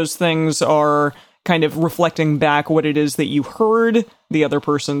 So those things are kind of reflecting back what it is that you heard the other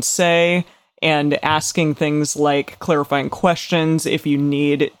person say and asking things like clarifying questions if you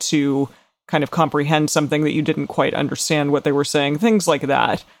need to kind of comprehend something that you didn't quite understand what they were saying, things like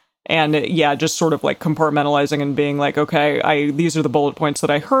that. And just sort of like compartmentalizing and being like, okay, these are the bullet points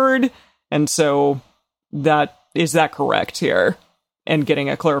that I heard. And so is that correct here? And getting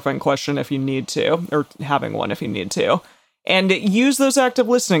a clarifying question if you need to, or having one if you need to. And use those active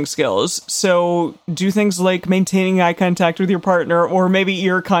listening skills. So do things like maintaining eye contact with your partner, or maybe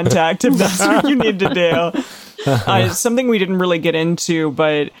ear contact if that's what you need to do. Something we didn't really get into,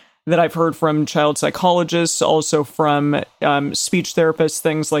 but that I've heard from child psychologists, also from speech therapists,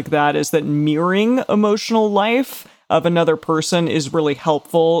 things like that, is that mirroring emotional life of another person is really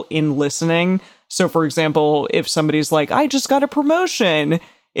helpful in listening. So, for example, if somebody's like, I just got a promotion,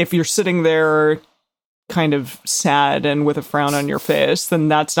 if you're sitting there kind of sad and with a frown on your face, then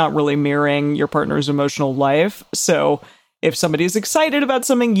that's not really mirroring your partner's emotional life. So if somebody is excited about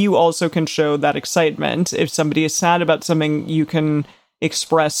something, you also can show that excitement. If somebody is sad about something, you can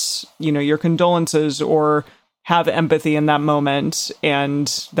express, your condolences or have empathy in that moment. And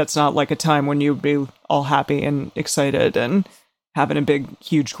that's not like a time when you'd be all happy and excited and having a big,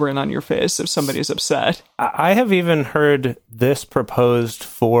 huge grin on your face if somebody's upset. I have even heard this proposed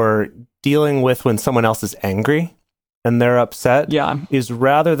for dealing with when someone else is angry and they're upset. Yeah. Is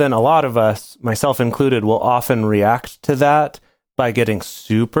rather than a lot of us, myself included, will often react to that by getting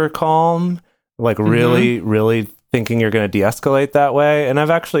super calm, like really, really thinking you're going to de-escalate that way. And I've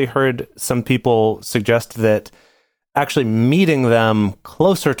actually heard some people suggest that actually meeting them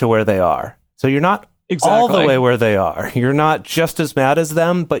closer to where they are. So you're not all the way where they are. You're not just as mad as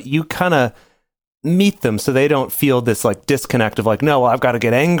them, but you kind of meet them so they don't feel this like disconnect of like, no, well, I've got to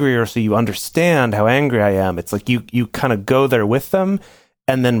get angrier so you understand how angry I am. It's like you kind of go there with them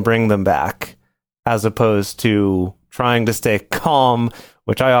and then bring them back, as opposed to trying to stay calm,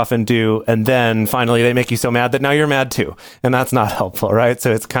 which I often do, and then finally they make you so mad that now you're mad too. And that's not helpful, right?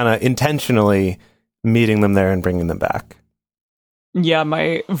 So it's kind of intentionally meeting them there and bringing them back. Yeah,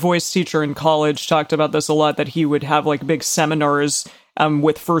 my voice teacher in college talked about this a lot, that he would have like big seminars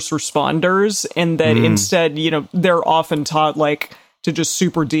with first responders, and that instead, they're often taught like to just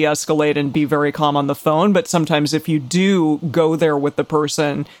super de-escalate and be very calm on the phone. But sometimes if you do go there with the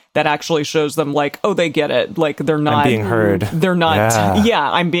person, that actually shows them like, oh, they get it. Like they're not I'm being heard. They're not.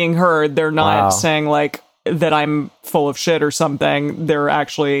 I'm being heard. They're not saying like that I'm full of shit or something. They're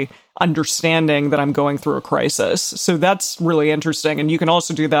actually understanding that I'm going through a crisis. So that's really interesting. And you can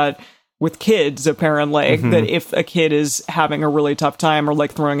also do that with kids, apparently, that if a kid is having a really tough time or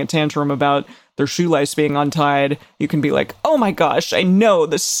like throwing a tantrum about their shoelace being untied, you can be like, oh my gosh, I know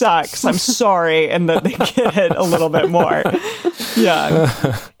this sucks. I'm sorry. And that they get it a little bit more.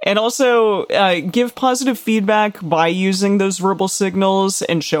 Yeah. And also give positive feedback by using those verbal signals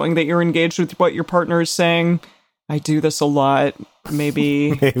and showing that you're engaged with what your partner is saying. I do this a lot.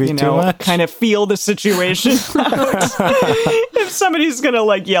 Maybe too much. Kind of feel the situation out. If somebody's going to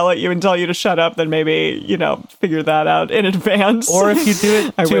like yell at you and tell you to shut up, then maybe, figure that out in advance. Or if you do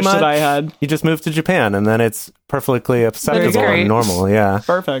it I too wish much, that I had. You just move to Japan and then it's perfectly acceptable and normal. Yeah.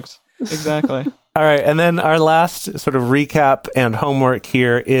 Perfect. Exactly. All right. And then our last sort of recap and homework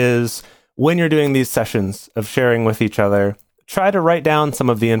here is when you're doing these sessions of sharing with each other, try to write down some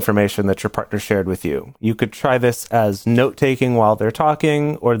of the information that your partner shared with you. You could try this as note-taking while they're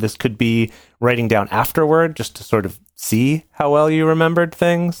talking, or this could be writing down afterward just to sort of see how well you remembered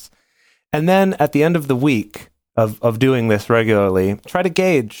things. And then at the end of the week of doing this regularly, try to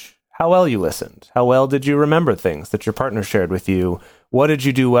gauge how well you listened. How well did you remember things that your partner shared with you? What did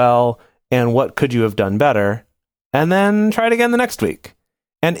you do well? And what could you have done better? And then try it again the next week.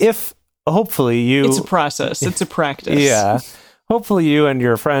 And if hopefully you... It's a process. It's a practice. Yeah. Hopefully you and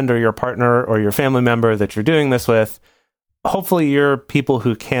your friend or your partner or your family member that you're doing this with, hopefully you're people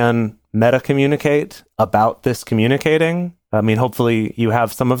who can meta-communicate about this communicating. I mean, hopefully you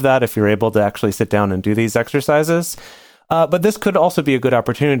have some of that if you're able to actually sit down and do these exercises. But this could also be a good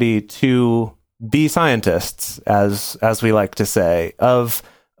opportunity to be scientists, as we like to say, of,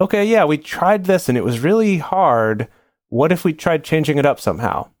 okay, yeah, we tried this and it was really hard. What if we tried changing it up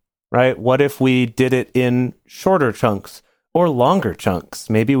somehow, right? What if we did it in shorter chunks or longer chunks?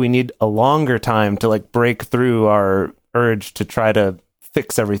 Maybe we need a longer time to like break through our urge to try to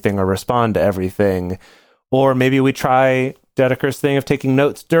fix everything or respond to everything. Or maybe we try Dedeker's thing of taking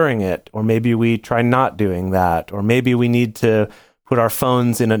notes during it. Or maybe we try not doing that. Or maybe we need to put our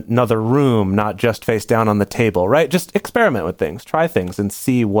phones in another room, not just face down on the table, right? Just experiment with things, try things, and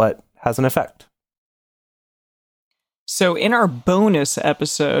see what has an effect. So in our bonus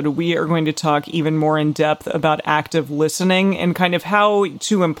episode, we are going to talk even more in depth about active listening and kind of how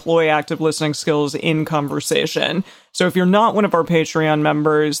to employ active listening skills in conversation. So if you're not one of our Patreon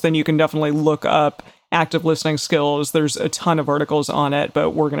members, then you can definitely look up active listening skills. There's a ton of articles on it,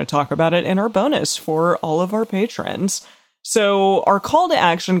 but we're going to talk about it in our bonus for all of our patrons. So our call to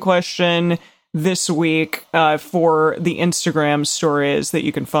action question this week for the Instagram stories that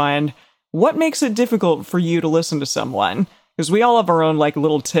you can find: what makes it difficult for you to listen to someone? Because we all have our own like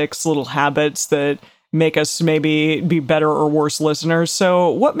little tics, little habits that make us maybe be better or worse listeners. So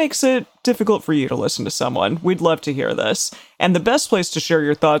what makes it difficult for you to listen to someone? We'd love to hear this. And the best place to share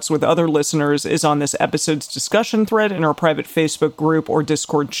your thoughts with other listeners is on this episode's discussion thread in our private Facebook group or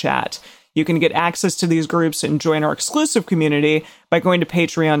Discord chat. You can get access to these groups and join our exclusive community by going to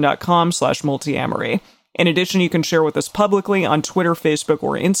patreon.com/multiamory. In addition, you can share with us publicly on Twitter, Facebook,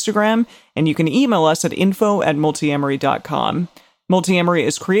 or Instagram, and you can email us at info@multiamory.com. Multiamory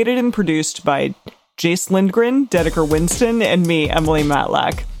is created and produced by Jace Lindgren, Dedeker Winston, and me, Emily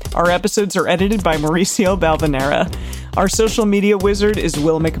Matlack. Our episodes are edited by Mauricio Balvanera. Our social media wizard is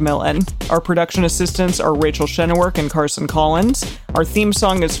Will McMillan. Our production assistants are Rachel Shennewerk and Carson Collins. Our theme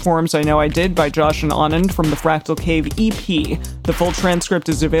song is Forms I Know I Did by Josh and Anand from the Fractal Cave EP. The full transcript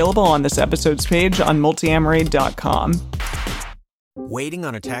is available on this episode's page on multiamory.com. Waiting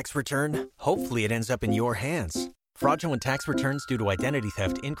on a tax return? Hopefully it ends up in your hands. Fraudulent tax returns due to identity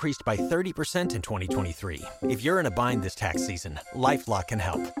theft increased by 30% in 2023. If you're in a bind this tax season, LifeLock can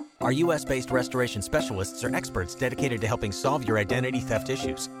help. Our U.S.-based restoration specialists are experts dedicated to helping solve your identity theft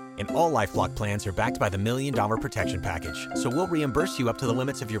issues. And all LifeLock plans are backed by the $1 Million Protection Package. So we'll reimburse you up to the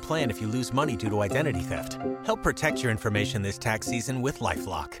limits of your plan if you lose money due to identity theft. Help protect your information this tax season with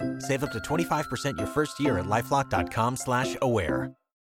LifeLock. Save up to 25% your first year at LifeLock.com/aware.